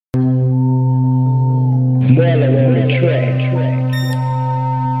Marlon on the track.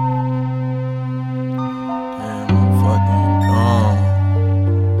 Damn, I'm fucking gone.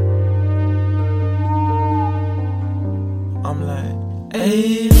 I'm like,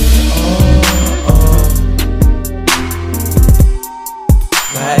 hey,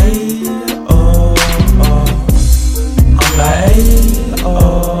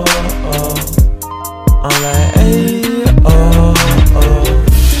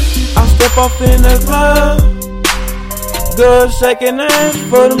 step off in the club, girls shaking ass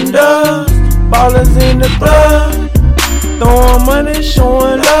for them dubs. Ballers in the club, throwing money,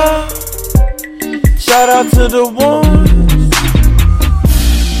 showing love. Shout out to the ones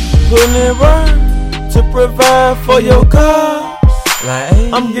putting in work to provide for your cause.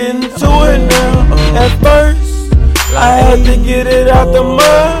 I'm getting to it now. At first, I had to get it out the mud.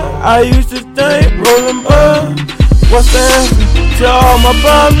 I used to think rolling bud. What's the answer to all my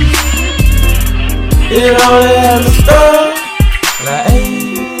problems? It only had to start. Like,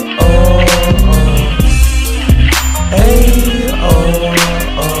 hey,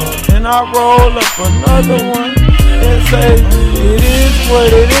 and I roll up another one and say, it is what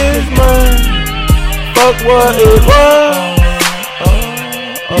it is, man. Fuck what it was.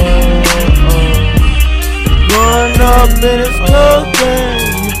 Growing up in this club game,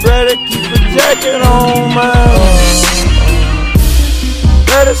 you better keep a jacket on, man.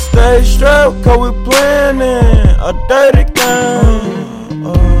 Better stay strapped, cause we planning a dirty game.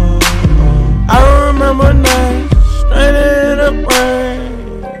 I remember nights straight in the rain,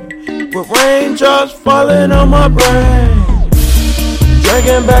 with raindrops falling on my brain.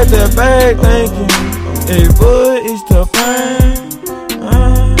 Drinking back that bag, thinking it would ease the pain.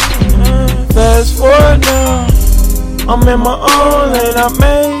 Fast forward now, I'm in my own lane, I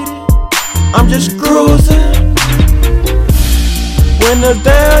made it. I'm just cruising. Windows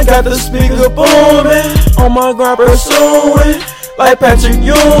down, got the speaker booming. On my grind pursuing, like Patrick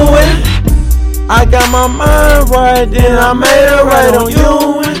Ewing. I got my mind right, then I made it right on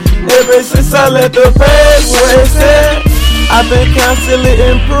Ewing. Ever since I left the past where it's at, I've been constantly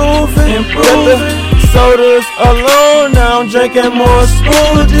improving. Let the sodas alone, now I'm drinking more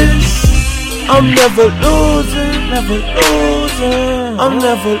smoothies. I'm never losing, never losing. I'm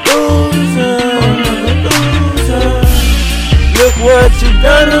never losing, never losing. Look what you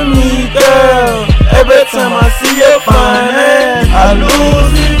done to me, girl. Every time I see your fine ass, I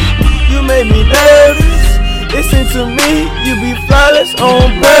lose it. You make me nervous. Listen to me, you be flawless on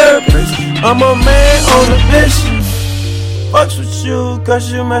purpose. I'm a man on a mission. Fucks with you,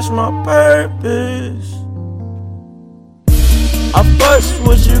 cause you match my purpose. I fucks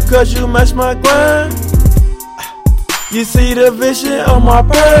with you cause you match my grind. You see the vision of my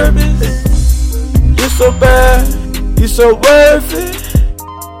purpose. You're so bad, you so worth it.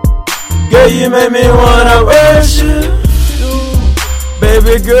 Girl, you make me wanna worship.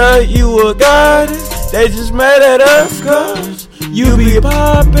 Baby girl, you a goddess. They just mad at us cause you be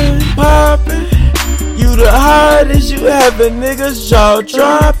poppin', poppin'. You the hottest, you having niggas jaw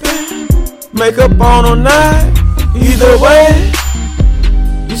dropping. Makeup on or not, either way,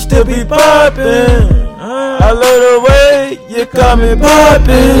 you still be poppin'. I love the way you call me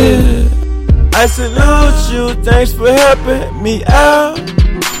poppin'. I salute you, thanks for helping me out.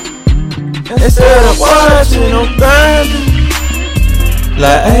 Instead of watching, I'm grinding.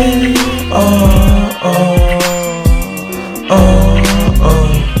 Like, hey,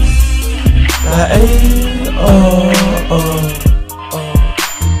 like, hey,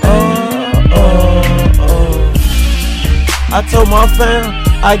 I told my fam,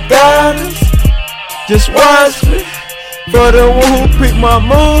 I got us. Just watch me. For the one who picked my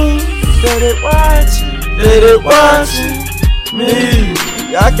moves, they watching me.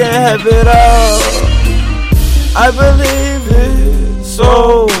 I can't have it all. I believe it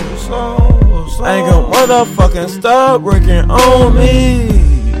so. I ain't gonna motherfucking stop working on me.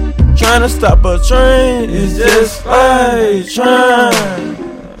 Trying to stop a train is just like trying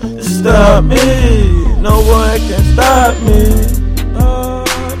to stop me. No one can stop me. No,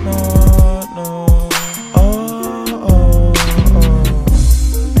 no, no.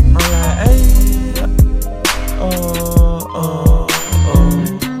 I'm like, hey, I'm like,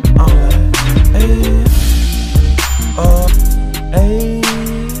 hey, hey,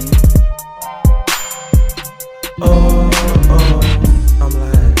 I'm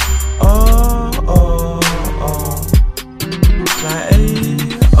like, like, hey,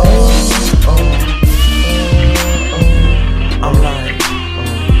 I'm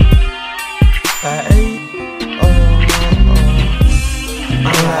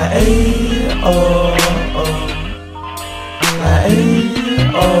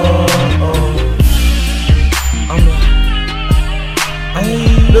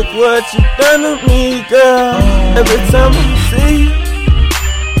Look what you done to me, girl. Every time I see you,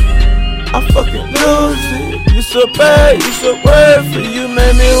 I fucking lose it. You so bad, you so worth it. You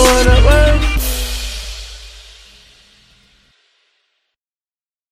made me